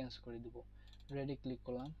টেক্সটটা চেঞ্জ করে দিব। রেডে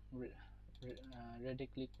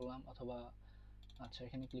ক্লিক করলাম অথবা আচ্ছা,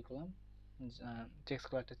 এখানে ক্লিক করলাম, টেক্সট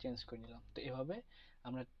কালারটা চেঞ্জ করে নিলাম। তো এভাবে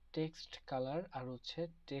আমরা টেক্সট কালার আর হচ্ছে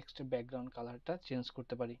টেক্সট ব্যাকগ্রাউন্ড কালারটা চেঞ্জ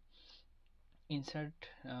করতে পারি। ইনসার্ট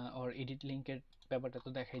অর এডিট লিঙ্কের ব্যাপারটা তো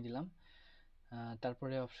দেখাই দিলাম।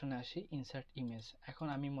 তারপরে অপশনে আসি ইনসার্ট ইমেজ। এখন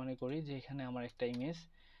আমি মনে করি যে এখানে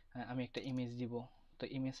আমি একটা ইমেজ দিব। তো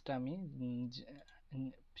ইমেজটা আমি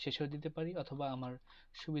শেষেও দিতে পারি অথবা আমার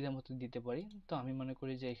সুবিধা মতো দিতে পারি। তো আমি মনে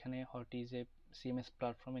করি যে এখানে হোয়াট ইজ এ সিএমএস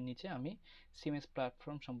প্ল্যাটফর্মের নিচে আমি সিএমএস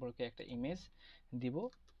প্ল্যাটফর্ম সম্পর্কে একটা ইমেজ দিব।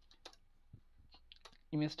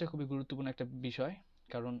 ইমেজটা খুবই গুরুত্বপূর্ণ একটা বিষয়,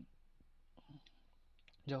 কারণ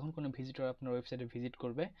যখন কোনো ভিজিটর আপনার ওয়েবসাইটে ভিজিট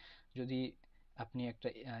করবে, যদি আপনি একটা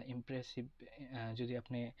ইমপ্রেসিভ যদি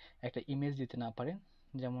আপনি একটা ইমেজ দিতে না পারেন,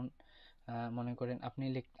 যেমন মনে করেন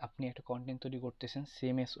আপনি একটা কন্টেন্ট তৈরি করতেছেন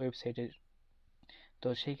সিএমএস ওয়েবসাইটের, তো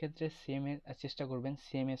সেই ক্ষেত্রে চেষ্টা করবেন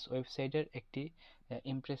সিএমএস ওয়েবসাইটের একটি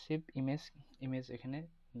ইমপ্রেসিভ ইমেজ এখানে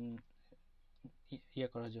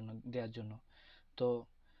করার জন্য, দেওয়ার জন্য। তো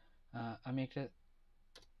আমি একটা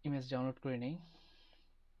ইমেজ ডাউনলোড করে নেই।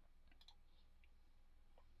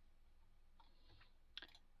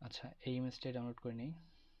 আচ্ছা, এই ইমেজটাই ডাউনলোড করে নেই।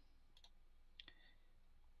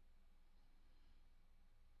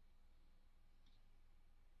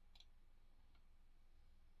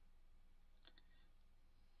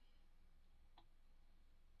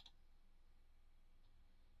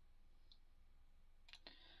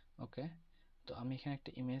 ওকে, তো আমি এখানে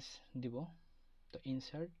একটা ইমেজ দিব। তো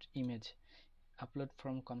insert image, upload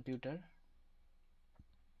from computer,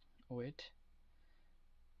 wait,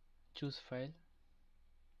 choose file.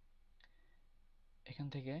 এখান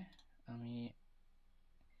থেকে আমি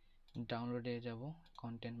ডাউনলোডে যাব,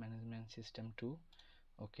 কন্টেন্ট ম্যানেজমেন্ট সিস্টেম 2।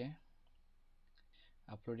 ওকে,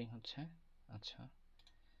 আপলোডিং হচ্ছে। আচ্ছা,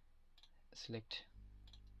 সিলেক্ট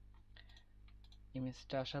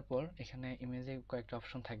ইমেজটা আসার পর এখানে ইমেজে কয়েকটা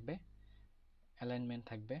অপশন থাকবে, অ্যালাইনমেন্ট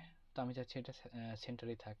থাকবে। তো আমি চাচ্ছি এটা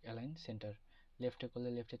সেন্টারেই থাক, অ্যালাইন সেন্টার। লেফটে করলে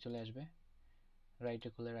লেফটে চলে আসবে, রাইটে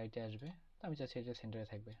করলে রাইটে আসবে। তো আমি চাচ্ছি এটা সেন্টারে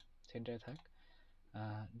থাকবে, সেন্টারে থাক।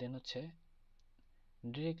 দেন হচ্ছে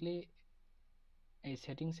ডিরেক্টলি এই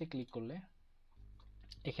সেটিংসে ক্লিক করলে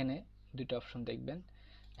এখানে দুটো অপশন দেখবেন,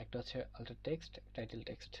 একটা হচ্ছে আল্টার টেক্সট, টাইটেল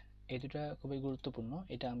টেক্সট। এই দুটা খুবই গুরুত্বপূর্ণ।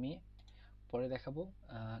 এটা আমি পরে দেখাবো,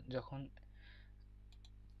 যখন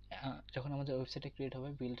যখন আমাদের ওয়েবসাইটে ক্রিয়েট হবে,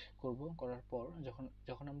 বিল্ড করব, করার পর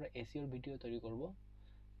যখন আমরা এসইও ভিডিও তৈরি করব,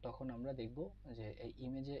 তখন আমরা দেখব যে এই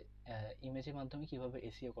ইমেজের মাধ্যমে কিভাবে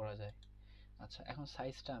এসইও করা যায়। আচ্ছা, এখন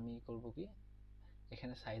সাইজটা আমি করব কি,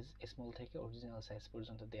 এখানে সাইজ স্মল থেকে অরিজিনাল সাইজ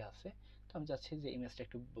পর্যন্ত দেওয়া আছে। তো আমি চাচ্ছি যে ইমেজটা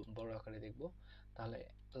একটু বড় আকারে দেখব, তাহলে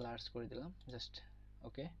লার্জ করে দিলাম জাস্ট।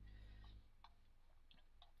 ওকে,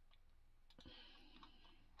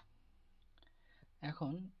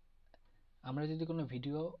 এখন আমরা যদি কোনো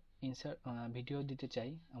ভিডিও দিতে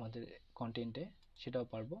চাই আমাদের কন্টেন্টে, সেটাও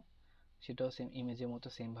পারবো। সেটাও সেম ইমেজের মতো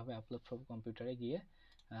সেমভাবে আপলোড ফ্রম কম্পিউটারে গিয়ে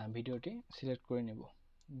ভিডিওটি সিলেক্ট করে নেব।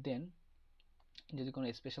 দেন যদি কোনো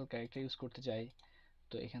স্পেশাল ক্যারেক্টার ইউজ করতে চাই,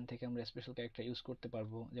 তো এখান থেকে আমরা স্পেশাল ক্যারেক্টার ইউজ করতে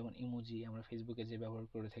পারবো, যেমন ইমোজি আমরা ফেসবুকে যে ব্যবহার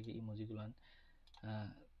করে থাকি ইমোজিগুলো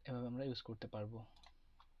এভাবে আমরা ইউজ করতে পারবো।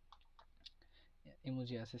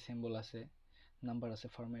 ইমোজি আছে, সিম্বল আছে, নাম্বার আছে,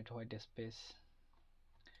 ফরম্যাট, হোয়াইট স্পেস,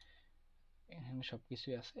 এখানে সব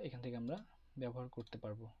কিছুই আছে, এখান থেকে আমরা ব্যবহার করতে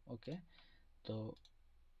পারবো। ওকে, তো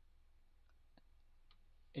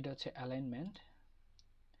এটা হচ্ছে অ্যালাইনমেন্ট।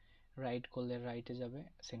 রাইট করলে রাইটে যাবে,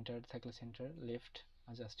 সেন্টার থাকলে সেন্টার, লেফট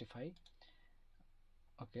জাস্টিফাই।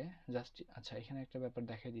 ওকে, আচ্ছা, এখানে একটা ব্যাপার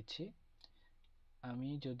দেখাই দিচ্ছি। আমি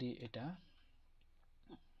যদি এটা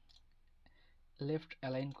লেফট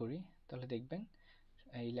অ্যালাইন করি, তাহলে দেখবেন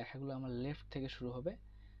এই লেখাগুলো আমার লেফট থেকে শুরু হবে,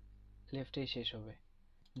 লেফটেই শেষ হবে।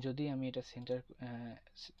 যদি আমি এটা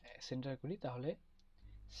সেন্টার করি, তাহলে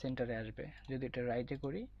সেন্টারে আসবে। যদি এটা রাইটে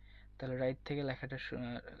করি, তাহলে রাইট থেকে লেখাটা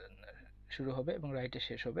শুরু হবে এবং রাইটে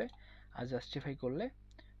শেষ হবে। আর জাস্টিফাই করলে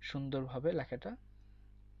সুন্দরভাবে লেখাটা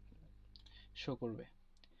শো করবে।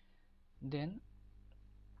 দেন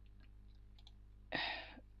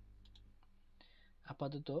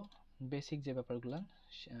আপাতত বেসিক যে ব্যাপারগুলো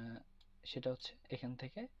সেটা হচ্ছে এখান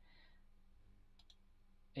থেকে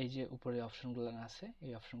এই যে উপরে অপশনগুলো আছে,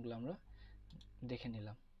 এই অপশনগুলো আমরা দেখে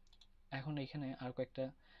নিলাম। এখন এখানে আর কয়েকটা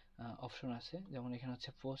অপশন আছে, যেমন এখানে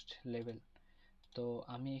হচ্ছে পোস্ট লেভেল। তো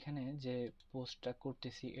আমি এখানে যে পোস্টটা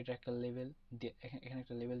করতেছি এটা একটা লেভেল দিয়ে, এখানে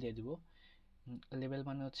একটা লেভেল দিয়ে দিব। লেভেল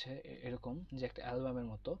মানে হচ্ছে এরকম যে একটা অ্যালবামের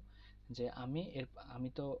মতো, যে আমি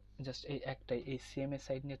তো জাস্ট এই সিএমএস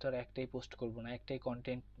সাইট নিয়ে তো আর একটাই পোস্ট করব না, একটাই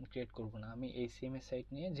কন্টেন্ট ক্রিয়েট করব না। আমি এই সিএমএস সাইট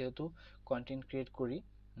নিয়ে যেহেতু কন্টেন্ট ক্রিয়েট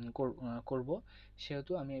করব,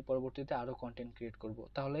 সেহেতু আমি পরবর্তীতে আরো কন্টেন্ট ক্রিয়েট করব।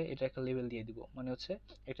 তাহলে এটা একটা লেভেল দিয়ে দিব, মানে হচ্ছে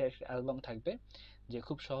এটা একটা অ্যালবাম থাকবে, যে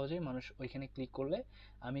খুব সহজেই মানুষ ওইখানে ক্লিক করলে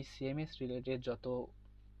আমি সিএমএস রিলেটেড যত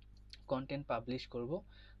কন্টেন্ট পাবলিশ করব,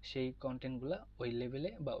 সেই কন্টেন্টগুলো ওই লেভেলে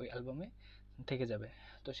বা ওই অ্যালবামে থেকে যাবে।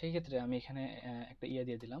 তো সেই ক্ষেত্রে আমি এখানে একটা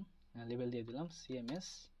দিয়ে দিলাম, লেভেল দিয়ে দিলাম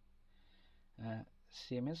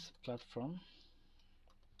সিএমএস প্ল্যাটফর্ম।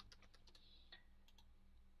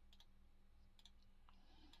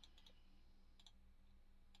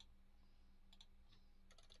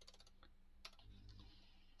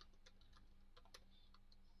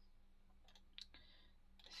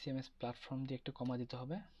 সিএমএস প্ল্যাটফর্ম দিয়ে একটু কমা দিতে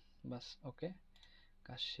হবে, বাস। ওকে,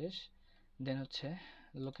 কাজ শেষ। দেন হচ্ছে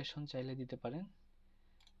লোকেশন চাইলে দিতে পারেন।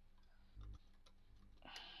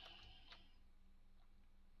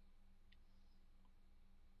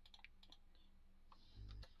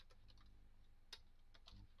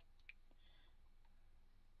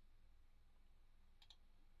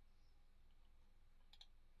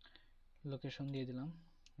 লোকেশন দিয়ে দিলাম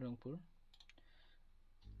রংপুর।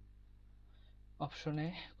 অপশনে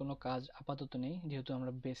কোনো কাজ আপাতত নেই, যেহেতু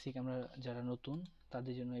আমরা যারা নতুন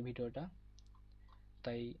তাদের জন্য এই ভিডিওটা,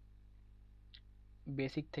 তাই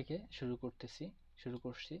বেসিক থেকে শুরু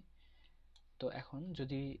করছি। তো এখন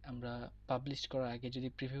যদি আমরা পাবলিশ করার আগে যদি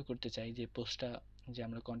প্রিভিউ করতে চাই যে পোস্টটা, যে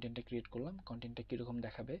আমরা কন্টেন্টটা ক্রিয়েট করলাম, কন্টেন্টটা কীরকম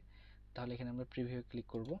দেখাবে, তাহলে এখানে আমরা প্রিভিউ ক্লিক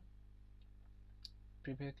করব।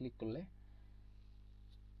 প্রিভিউ ক্লিক করলে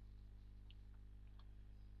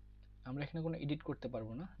আমরা এখানে কোনো এডিট করতে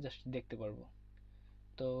পারবো না, জাস্ট দেখতে পারবো।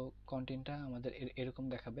 তো কন্টেন্টটা আমাদের এরকম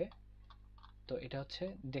দেখাবে। তো এটা হচ্ছে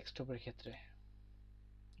ডেস্কটপের ক্ষেত্রে,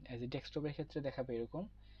 ডেস্কটপের ক্ষেত্রে দেখাবে এরকম,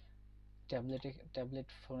 ট্যাবলেট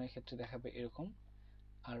ফোনের ক্ষেত্রে দেখাবে এরকম,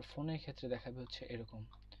 আর ফোনের ক্ষেত্রে দেখাবে হচ্ছে এরকম।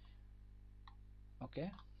 ওকে,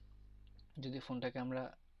 যদি ফোনটাকে আমরা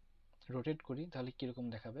রোটেট করি তাহলে কিরকম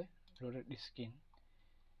দেখাবে, রোটেট স্ক্রিন।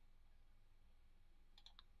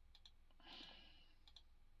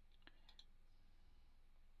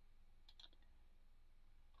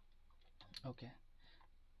 ওকে,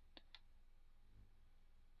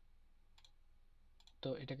 তো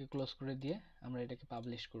এটাকে ক্লোজ করে দিয়ে আমরা এটাকে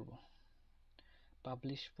পাবলিশ করব।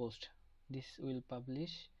 Publish post, this will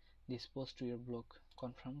publish this post to your blog,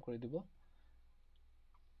 confirm করে দিব।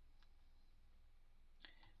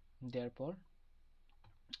 দেওয়ার পর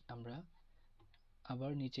আমরা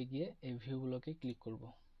আবার নিচে গিয়ে এই ভিউগুলোকে ক্লিক করব।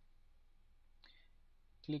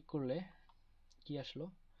 ক্লিক করলে কি আসলো,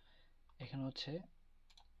 এখানে হচ্ছে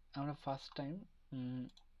আমরা ফার্স্ট টাইম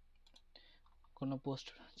কোনো পোস্ট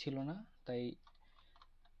ছিল না, তাই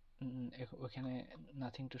ওখানে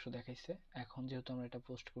নাথিং টু শো দেখাইছে। এখন যেহেতু আমরা এটা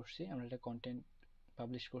পোস্ট করছি, আমরা এটা কন্টেন্ট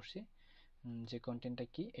পাবলিশ করছি, যে কন্টেন্টটা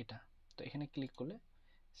কি এটা, তো এখানে ক্লিক করলে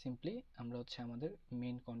সিম্পলি আমরা হচ্ছে আমাদের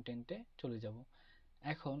মেইন কন্টেন্টে চলে যাব।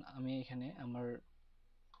 এখন আমি এখানে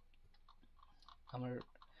আমার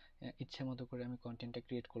ইচ্ছে মতো করে আমি কন্টেন্টটা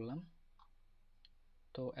ক্রিয়েট করলাম।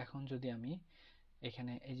 তো এখন যদি আমি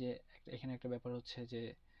এখানে এই যে এখানে একটা ব্যাপার হচ্ছে যে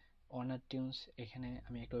অনার টিউনস, এখানে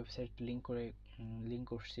আমি একটা ওয়েবসাইট লিঙ্ক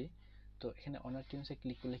করছি। তো এখানে অনার টিউনসে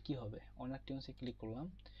ক্লিক করলে কি হবে, অনার টিউনসে ক্লিক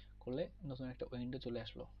করলে নতুন একটা উইন্ডো চলে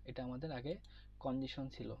আসলো। এটা আমাদের আগে কন্ডিশন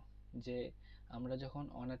ছিল যে আমরা যখন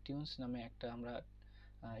অনার টিউনস নামে একটা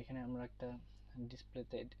এখানে আমরা একটা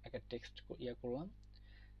ডিসপ্লেতে একটা টেক্সট করলাম,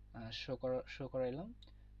 শো করাইলাম।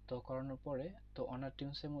 তো করানোর পরে তো অনার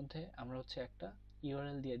টিউনসের মধ্যে আমরা হচ্ছে একটা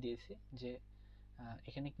ইউআরএল দিয়ে দিয়েছি যে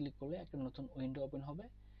এখানে ক্লিক করলে একটা নতুন উইন্ডো ওপেন হবে,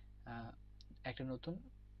 একটা নতুন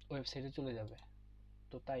ওয়েবসাইটে চলে যাবে।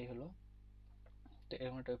 তো তাই হলো, তো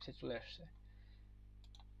এরকম একটা ওয়েবসাইট চলে আসছে।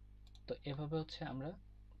 তো এভাবে হচ্ছে আমরা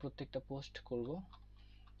প্রত্যেকটা পোস্ট করব।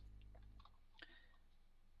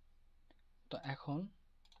 তো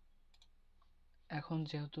এখন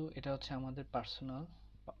যেহেতু এটা হচ্ছে আমাদের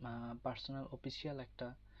পার্সোনাল অফিসিয়াল একটা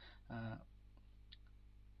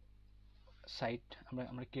সাইট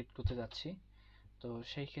আমরা ক্রিয়েট করতে যাচ্ছি, তো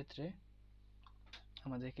সেই ক্ষেত্রে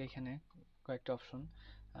আমাদেরকে এখানে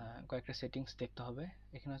কয়েকটা সেটিংস দেখতে হবে।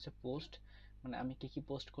 এখানে হচ্ছে পোস্ট, মানে আমি কি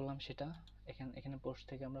পোস্ট করলাম সেটা, এখানে পোস্ট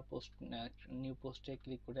থেকে আমরা নিউ পোস্টে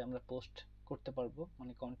ক্লিক করে আমরা পোস্ট করতে পারবো,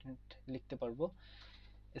 মানে কন্টেন্ট লিখতে পারবো।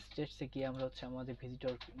 স্টেটসে গিয়ে আমরা হচ্ছে আমাদের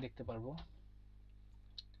ভিজিটর দেখতে পারবো,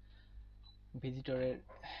 ভিজিটরের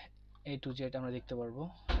A to Z আমরা দেখতে পারবো।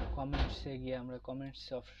 কমেন্টসে গিয়ে আমরা কমেন্টস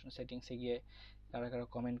সেটিংসে গিয়ে কারা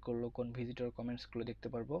কমেন্ট করলো, কোন ভিজিটর কমেন্টস গুলো দেখতে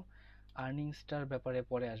পারবো। আর্নিংসটার ব্যাপারে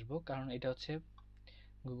পরে আসবো, কারণ এটা হচ্ছে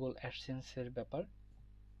গুগল অ্যাডসেন্সের ব্যাপার।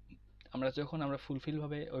 যখন আমরা ফুলফিল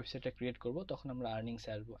ভাবে ওয়েবসাইটটা ক্রিয়েট করব তখন আমরা আর্নিংসে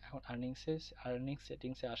আসবো। এখন আর্নিংস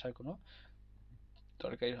সেটিংসে আসার কোনো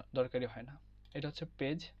দরকারই হয় না। এটা হচ্ছে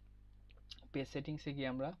পেজ সেটিংসে গিয়ে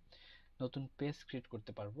আমরা নতুন পেজ ক্রিয়েট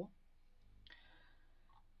করতে পারবো।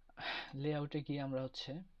 লেআউটে গিয়ে আমরা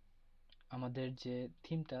হচ্ছে আমাদের যে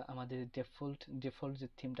থিমটা, আমাদের ডিফল্ট যে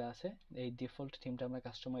থিমটা আছে, এই ডিফল্ট থিমটা আমরা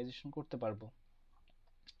কাস্টমাইজেশন করতে পারবো।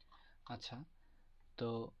 আচ্ছা, তো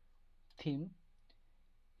থিম,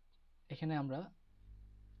 এখানে আমরা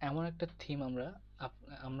এমন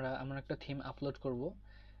একটা থিম আপলোড করব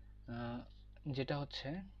যেটা হচ্ছে,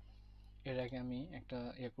 এর আগে আমি একটা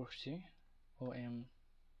করছি, OM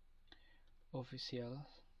অফিসিয়াল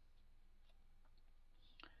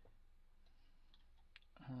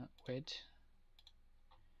ওয়েট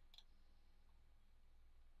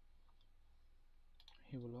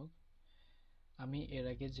ব্লগ। আমি এর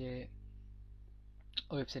আগে যে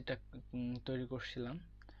ওয়েবসাইটটা তৈরি করছিলাম,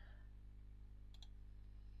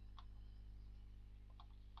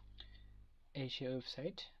 এই সেই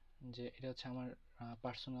ওয়েবসাইট, যে এটা হচ্ছে আমার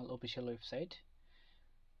পার্সোনাল অফিসিয়াল ওয়েবসাইট।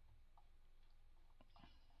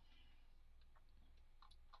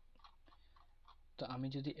 তো আমি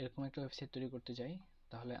যদি এরকম একটা ওয়েবসাইট তৈরি করতে যাই,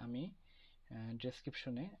 তাহলে আমি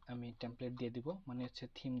ডেসক্রিপশনে আমি টেমপ্লেট দিয়ে দিব, মানে হচ্ছে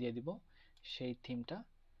থিম দিয়ে দিব। সেই থিমটা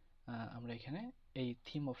আমরা এখানে এই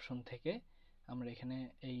থিম অপশন থেকে আমরা এখানে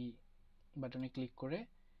এই বাটনে ক্লিক করে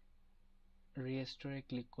রিস্টোরে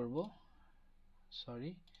ক্লিক করব।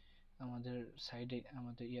 সরি, আমাদের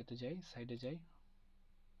সাইডে যাই,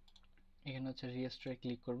 এখানে হচ্ছে রিস্টোরে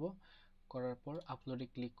ক্লিক করব, করার পর আপলোডে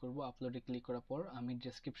ক্লিক করব। আপলোডে ক্লিক করার পর আমি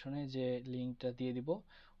ডেসক্রিপশনে যে লিঙ্কটা দিয়ে দিব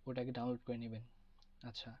ওটাকে ডাউনলোড করে নেবেন।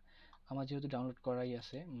 আচ্ছা, আমার যেহেতু ডাউনলোড করাই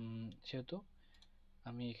আছে, সেহেতু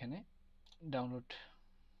আমি এখানে ডাউনলোড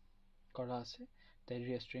করা আছে, তাই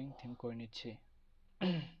রিস্টোরিং থিম করে নিচ্ছি।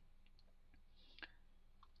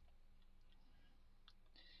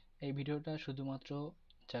 এই ভিডিওটা শুধুমাত্র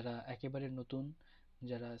যারা একেবারে নতুন,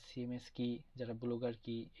 যারা CMS কি, যারা ব্লগার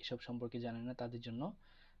কি এসব সম্পর্কে জানে না তাদের জন্য।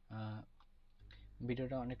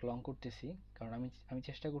 ভিডিওটা অনেক লং করতেছি, কারণ আমি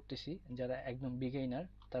চেষ্টা করতেছি যারা একদম বিগিনার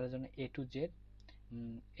তারা যেন A to Z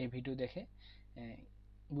এই ভিডিও দেখে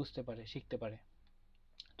বুঝতে পারে, শিখতে পারে।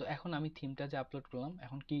 তো এখন আমি থিমটা যে আপলোড করলাম,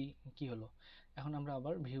 এখন কি হলো, এখন আমরা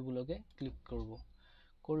আবার ভিউ ব্লগে ক্লিক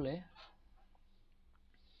করলে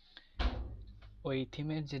ওই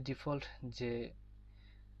থিমের যে ডিফল্ট যে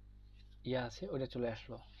আছে ওটা চলে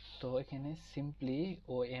আসলো। তো এখানে সিম্পলি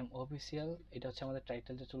OM অফিসিয়াল, এটা হচ্ছে আমাদের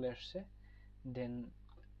টাইটেলটা চলে আসছে। দেন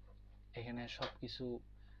এখানে সবকিছু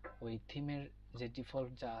ওই থিমের যে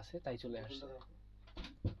ডিফল্ট যা আছে তাই চলে আসছে।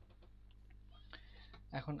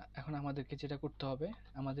 এখন আমাদেরকে যেটা করতে হবে,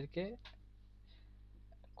 আমাদেরকে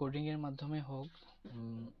কোডিং এর মাধ্যমে হোক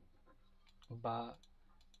বা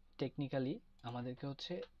টেকনিক্যালি আমাদেরকে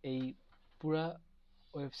হচ্ছে এই পুরা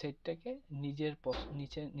ওয়েবসাইটটাকে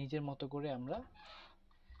নিজের মতো করে আমরা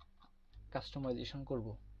কাস্টমাইজেশন করব।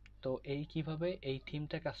 তো কিভাবে এই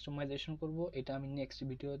থিমটা কাস্টমাইজেশন করব এটা আমি নেক্সট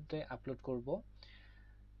ভিডিওতে আপলোড করব।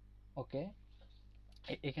 ওকে,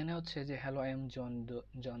 এখানে হচ্ছে যে হ্যালো আই এম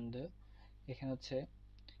জন দে, এখানে হচ্ছে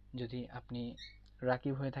যদি আপনি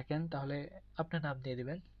রাকিব হয়ে থাকেন তাহলে আপনার নাম দিয়ে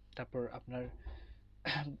দিবেন, তারপর আপনার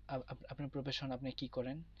আপনার প্রফেশন, আপনি কি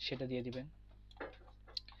করেন সেটা দিয়ে দিবেন।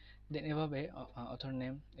 দেন এভাবে অথর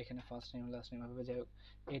নেম, এখানে ফার্স্ট নেম লাস্ট নেম, এভাবে যাই হোক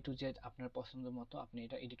এ টু জেড আপনার পছন্দ মতো আপনি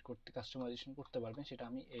এটা এডিট করতে কাস্টমাইজেশন করতে পারবেন, সেটা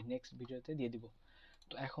আমি এই নেক্সট ভিডিওতে দিয়ে দিব।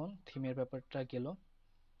 তো এখন থিমের ব্যাপারটা গেল।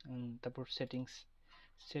 তারপর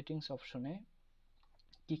সেটিংস অপশনে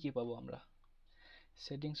কি পাবো আমরা?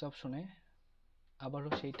 সেটিংস অপশনে আবারও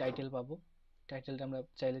সেই টাইটেল পাবো, টাইটেলটা আমরা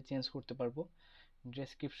চাইলে চেঞ্জ করতে পারবো।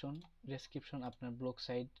 ডেসক্রিপশন আপনার ব্লগ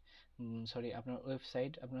সাইট, সরি আপনার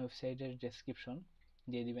ওয়েবসাইটের ডেসক্রিপশন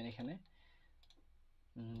দিয়ে দিবেন এখানে।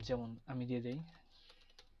 যেমন আমি দিয়ে দেই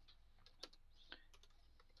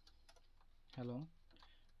হ্যালো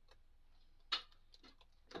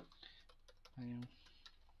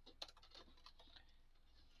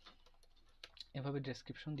এভাবে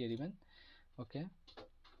ডেসক্রিপশন দিয়ে দিবেন। ওকে,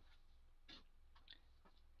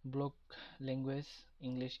 blog language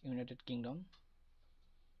English United kingdom,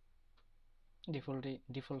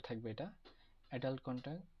 default থাকবে এটা। Adult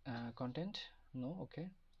content no. ওকে,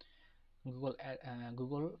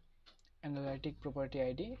 গুগল অ্যানালাইটিক প্রপার্টি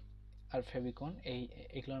আইডি আর ফেভিকন,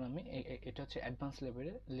 এইগুলো আমি এটা হচ্ছে অ্যাডভান্স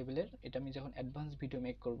লেভেলের। এটা আমি যখন অ্যাডভান্স ভিডিও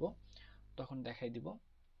মেক করব তখন দেখাই দিব।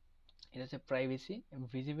 এটা হচ্ছে privacy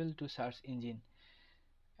visible to search engine,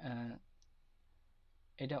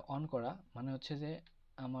 এটা অন করা মানে হচ্ছে যে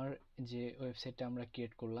আমার যে ওয়েবসাইটটা আমরা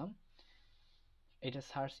ক্রিয়েট করলাম এটা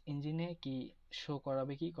সার্চ ইঞ্জিনে কি শো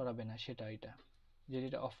করাবে কি করাবে না সেটা। এটা যদি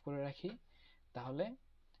এটা অফ করে রাখি তাহলে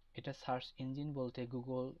এটা সার্চ ইঞ্জিন বলতে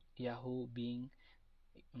গুগল, ইয়াহু, বিং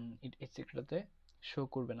এটসেট্রাতে শো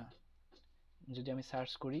করবে না। যদি আমি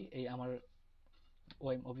সার্চ করি এই আমার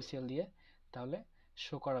ওয়েব অফিসিয়াল দিয়ে তাহলে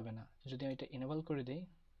শো করাবে না। যদি আমি এটা এনেবল করে দিই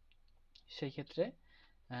সেই ক্ষেত্রে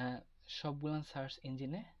সবগুলো সার্চ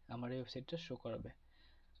ইঞ্জিনে আমার এই ওয়েবসাইটটা শো করাবে।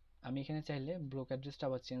 আমি এখানে চাইলে ব্লক অ্যাড্রেসটা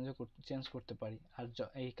আবার চেঞ্জ করতে পারি। আর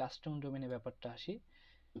এই কাস্টম ডোমেনের ব্যাপারটা আসি,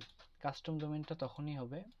 কাস্টম ডোমেনটা তখনই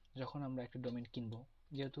হবে যখন আমরা একটা ডোমেন কিনবো,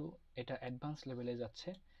 যেহেতু এটা অ্যাডভান্স লেভেলে যাচ্ছে।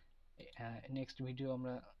 নেক্সট ভিডিও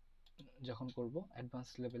আমরা যখন করব অ্যাডভান্স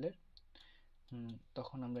লেভেলের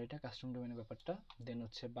তখন আমরা এটা কাস্টম ডোমেনের ব্যাপারটা, দেন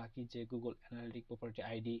হচ্ছে বাকি যে Google analytic property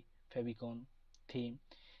ID, favicon, theme,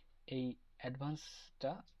 এই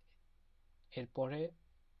অ্যাডভান্সটা এরপরে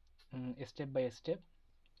step by step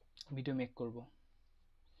video make করব।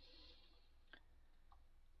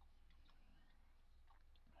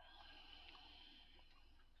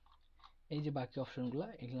 এই যে বাকি অপশনগুলো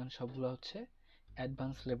এগুলো সবগুলো হচ্ছে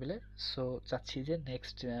অ্যাডভান্স লেভেলের। সো চাচ্ছি যে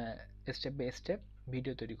next step by step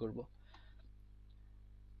video তৈরি করব।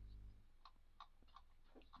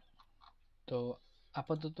 তো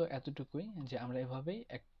আপাতত এতটুকুই যে আমরা এভাবেই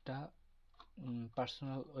একটা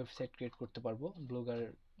পার্সোনাল ওয়েবসাইট ক্রিয়েট করতে পারবো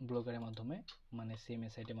ব্লগারের মাধ্যমে, মানে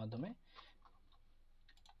সিএমএস সাইটের মাধ্যমে।